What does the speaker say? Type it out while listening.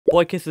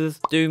Boykisser,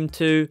 Doom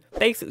 2,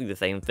 basically the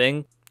same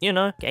thing. You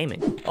know,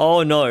 gaming.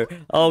 Oh no,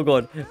 oh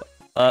god.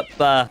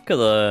 Back at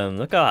them.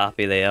 Look how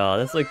happy they are.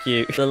 They're so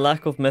cute. The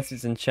lack of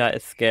messages in chat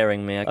is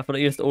scaring me. I feel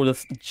like you're just all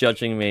just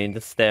judging me and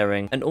just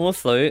staring. And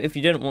also, if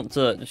you don't want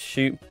to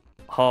shoot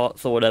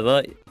hearts or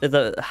whatever, there's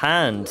a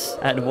hand.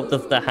 And what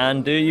does the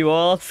hand do, you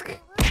ask?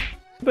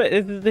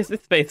 But this is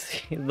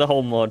basically the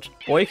whole mod.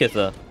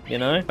 Boykisser, you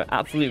know?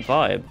 Absolute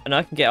vibe. And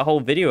I can get a whole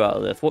video out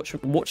of this.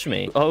 Watch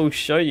me. I'll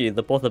show you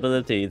the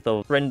possibilities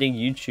of trending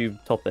YouTube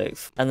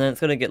topics. And then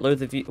it's gonna get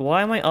loads of views.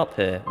 Why am I up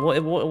here?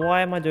 Why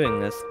am I doing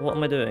this? What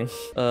am I doing?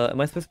 Am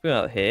I supposed to be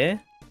out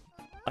here?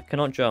 I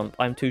cannot jump.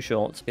 I'm too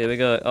short. Here we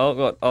go. Oh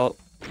god. Oh.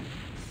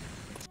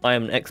 I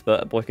am an expert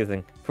at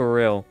boykissing. For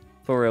real.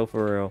 For real,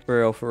 for real. For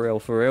real, for real,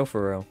 for real,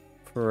 for real.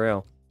 For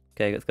real.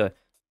 Okay, let's go.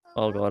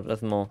 Oh god,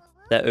 there's more.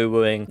 They're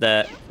oohing.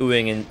 They're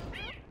oohing and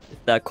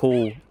they're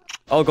cool.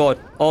 Oh god.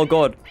 Oh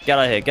god. Get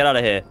out of here. Get out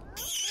of here.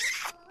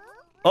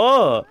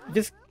 Oh,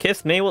 just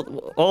kiss me. What?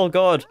 Oh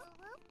god.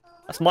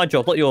 That's my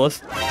job, not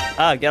yours.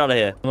 Ah, get out of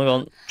here. Oh my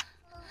god.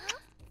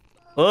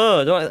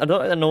 Oh, I don't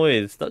like that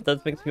noise.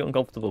 That makes me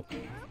uncomfortable.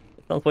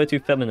 It sounds way too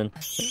feminine.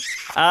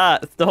 Ah,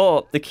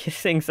 stop. The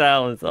kissing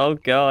sounds. Oh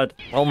god.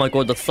 Oh my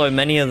god, there's so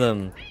many of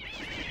them.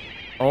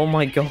 Oh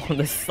my god,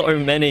 there's so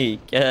many.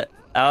 Get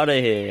out of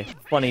here.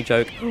 Funny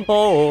joke.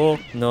 Oh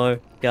no.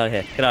 Get out of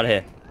here. Get out of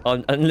here.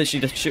 I'm literally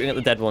just shooting at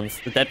the dead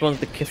ones. The dead ones,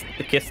 the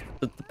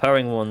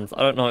purring ones.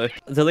 I don't know.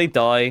 Do they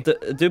die?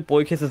 Do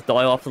boykissers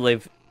die after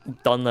they've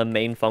done their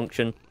main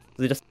function?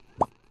 Do they just...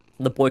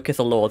 The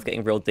boykisser lore is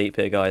getting real deep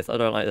here, guys. I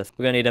don't like this.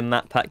 We're gonna need a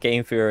map pack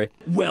game theory.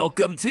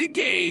 Welcome to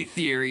Gay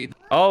Theory.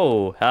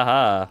 Oh,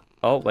 haha.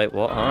 Oh, wait,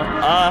 what, huh?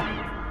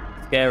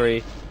 Ah!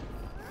 Scary.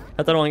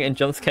 I don't know why I'm getting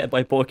jump scared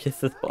by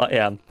boykissers, but I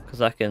am.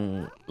 Because I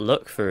can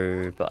look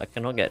through, but I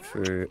cannot get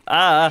through.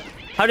 Ah!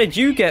 How did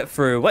you get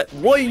through? What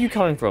are you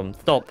coming from?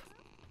 Stop.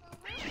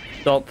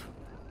 Stop.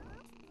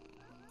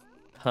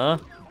 Huh?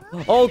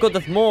 Oh god,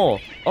 there's more!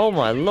 Oh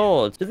my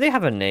lord. Do they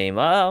have a name?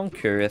 I'm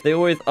curious. They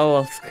always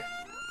ask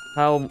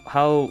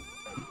how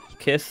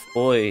kiss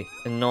boy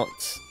and not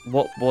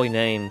what boy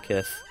name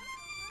kiss.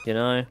 You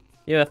know?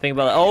 Yeah, think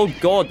about that. Oh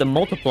god, they're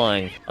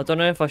multiplying. I don't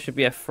know if I should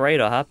be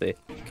afraid or happy.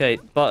 Okay,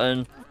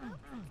 button.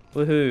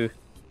 Woohoo.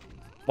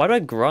 Why do I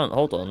grunt?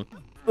 Hold on.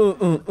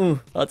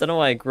 I don't know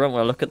why I grunt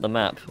when I look at the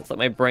map. It's like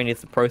my brain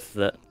needs to process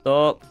it.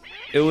 Stop.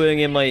 Oohing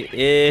in my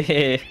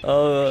ear.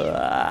 Oh.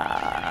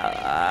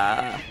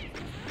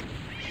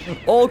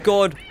 Oh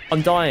god.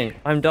 I'm dying.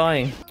 I'm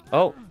dying.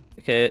 Oh.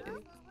 Okay.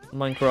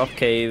 Minecraft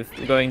cave.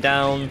 We're going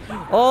down.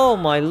 Oh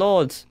my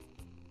lord.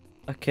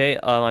 Okay.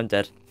 I'm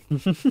dead.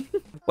 Wait,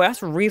 I have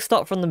to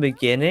restart from the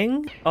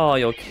beginning? Oh,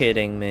 you're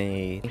kidding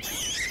me.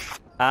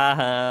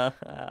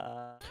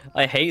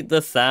 I hate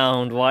the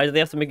sound. Why do they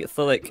have to make it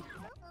so, like,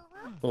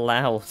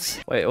 loud?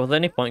 Wait, was there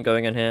any point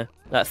going in here?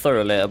 That's so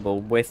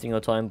relatable. Wasting your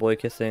time boy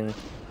kissing,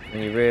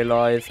 and you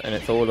realise, and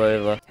it's all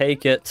over.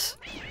 Take it.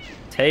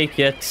 Take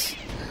it.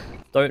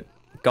 Don't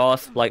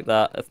gasp like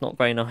that. It's not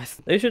very nice.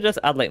 They should just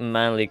add, like,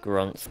 manly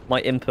grunts. My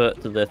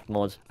input to this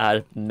mod,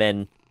 add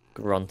men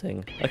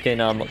grunting. Okay,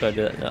 no, I'm not gonna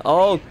do that now.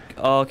 Oh,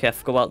 okay, I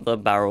forgot about the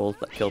barrels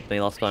that killed me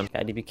last time. I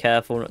need to be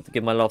careful not to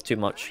give my love too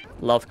much.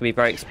 Love can be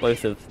very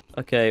explosive.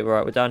 Okay,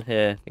 right, we're down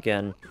here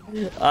again.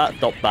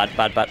 Stop, bad.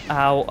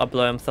 Ow, I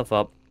blow myself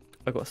up.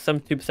 I've got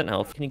 72%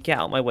 health. Can you get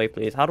out of my way,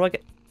 please? How do I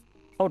get...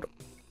 Hold on.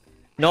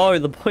 No,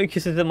 the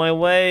boykisser is in my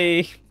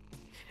way.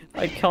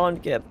 I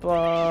can't get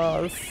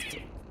past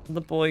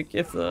the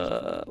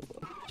boykisser.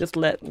 Just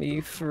let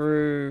me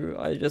through.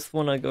 I just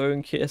want to go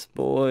and kiss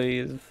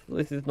boys.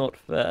 This is not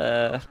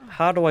fair.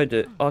 How do I do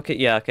it? Okay,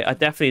 yeah, okay. I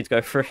definitely need to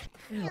go through.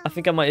 I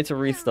think I might need to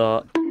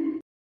restart.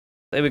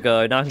 There we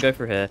go. Now I can go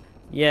through here.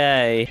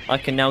 Yay. I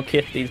can now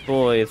kiss these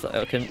boys.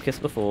 I couldn't kiss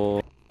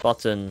before.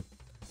 Button.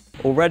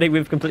 Already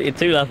we've completed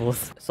 2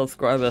 levels.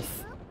 Subscribers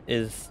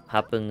is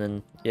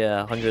happening.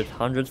 Yeah,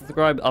 100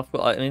 subscribers.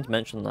 I need to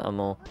mention that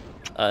more.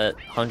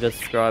 100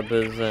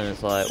 subscribers, and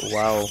it's like,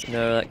 wow. You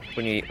know, like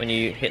when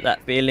you hit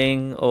that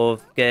feeling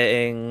of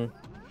getting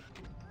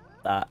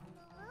that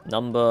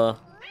number,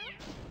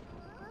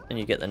 and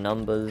you get the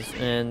numbers,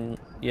 and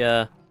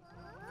yeah.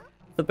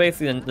 So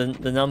basically,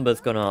 the number's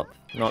gone up.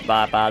 Not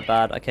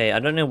bad. Okay, I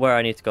don't know where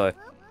I need to go.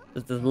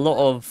 There's a lot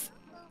of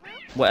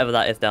whatever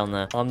that is down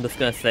there. I'm just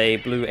gonna say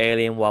blue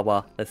alien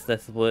wawa.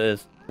 That's what it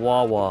is.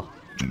 Wawa.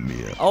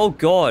 Yeah. Oh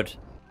god.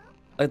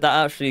 That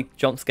actually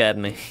jump scared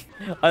me.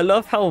 I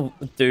love how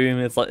Doom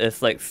is like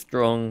this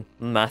strong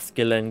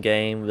masculine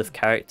game with this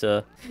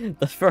character.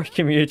 The first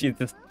community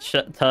just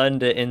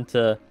turned it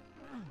into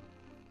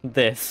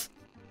this.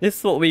 This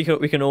is what we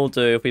can all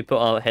do if we put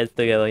our heads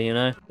together, you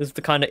know? This is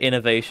the kind of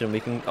innovation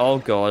we can... Oh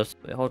god.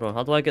 Wait, hold on,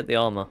 how do I get the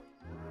armor?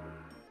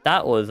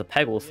 That was a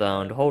peggle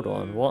sound. Hold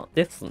on, what?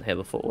 This wasn't here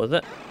before, was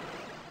it?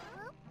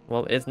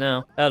 Well, it is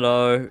now.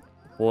 Hello.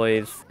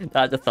 Boys,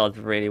 that just sounds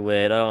really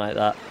weird. I don't like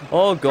that.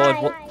 Oh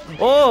god, what?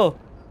 Oh!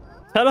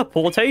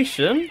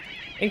 Teleportation?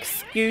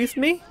 Excuse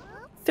me?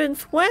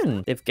 Since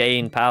when? They've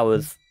gained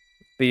powers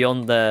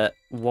beyond their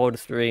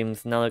wildest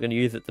dreams. Now they're going to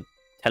use it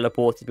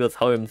teleport to people's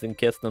homes and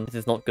kiss them. This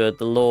is not good.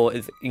 The law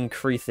is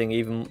increasing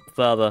even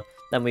further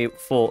than we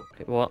thought.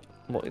 Okay, what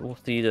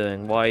are you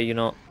doing? Why are you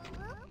not?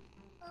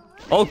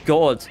 Oh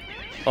god!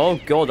 Oh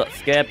god, that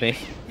scared me.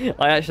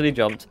 I actually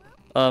jumped.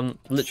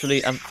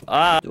 Literally,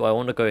 do I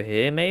want to go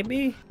here,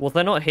 maybe? Was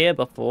I not here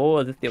before?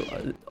 Or is this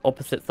the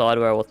opposite side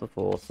where I was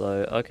before?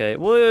 So, okay.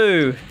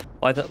 Woo!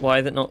 Why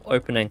is it not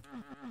opening?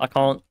 I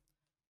can't...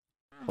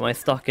 Am I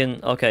stuck in...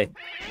 Okay.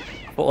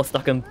 I thought I was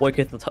stuck in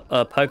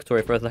Boykisser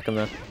purgatory for a second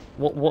there.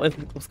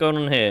 What's going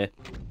on here?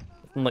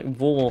 I'm like,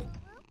 war.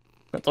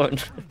 I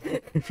don't...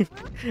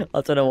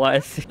 I don't know why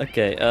it's...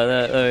 Okay,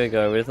 there we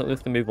go. We're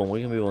just gonna move on.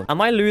 We're gonna move on.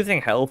 Am I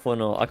losing health or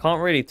not? I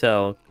can't really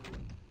tell.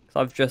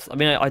 I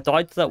mean, I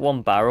died to that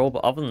one barrel,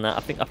 but other than that,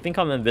 I think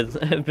I'm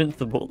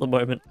invincible at the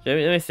moment. Let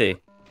me see.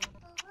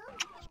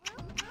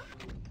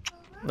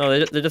 No,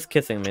 they're just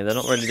kissing me. They're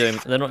not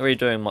really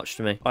doing much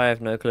to me. I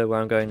have no clue where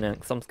I'm going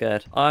next. I'm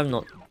scared. I'm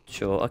not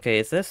sure. Okay,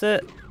 is this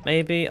it?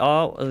 Maybe.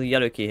 Oh, there's a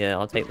yellow key here.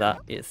 I'll take that.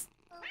 It's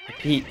the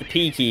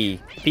P key.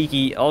 P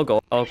key. Oh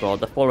god. Oh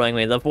god. They're following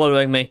me. They're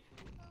following me.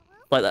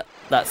 Like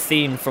that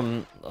scene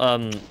from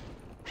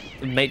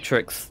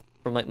Matrix.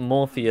 From like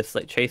Morpheus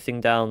like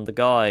chasing down the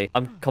guy.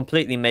 I'm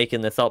completely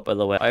making this up, by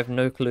the way. I have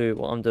no clue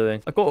what I'm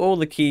doing. I've got all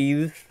the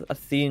keys I've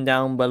seen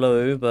down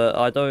below, but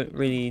I don't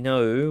really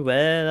know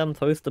where I'm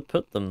supposed to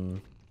put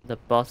them. The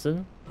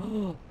button?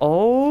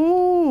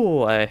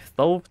 Oh, I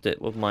solved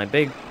it with my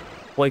big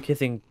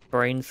boy-kissing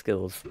brain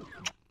skills.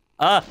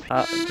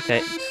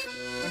 Okay.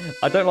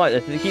 I don't like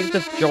this. It keeps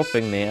just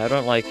dropping me. I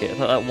don't like it. It's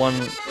like that one...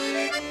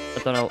 I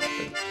don't know...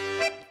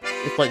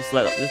 It's like just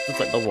like that. This is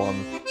like the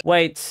one.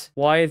 Wait,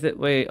 why is it?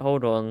 Wait,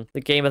 hold on.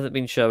 The game hasn't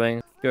been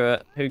showing. Screw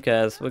it. Who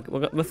cares?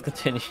 Let's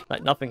continue.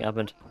 Like nothing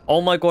happened. Oh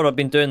my god, I've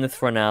been doing this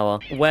for an hour.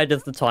 Where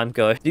does the time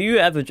go? Do you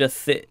ever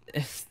just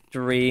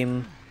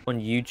stream on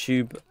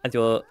YouTube as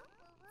your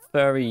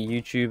furry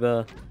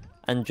YouTuber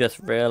and just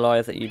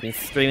realize that you've been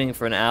streaming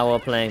for an hour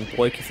playing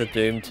Boykisser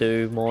Doom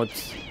 2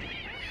 mods?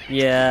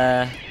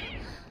 Yeah.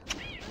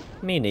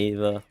 Me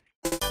neither.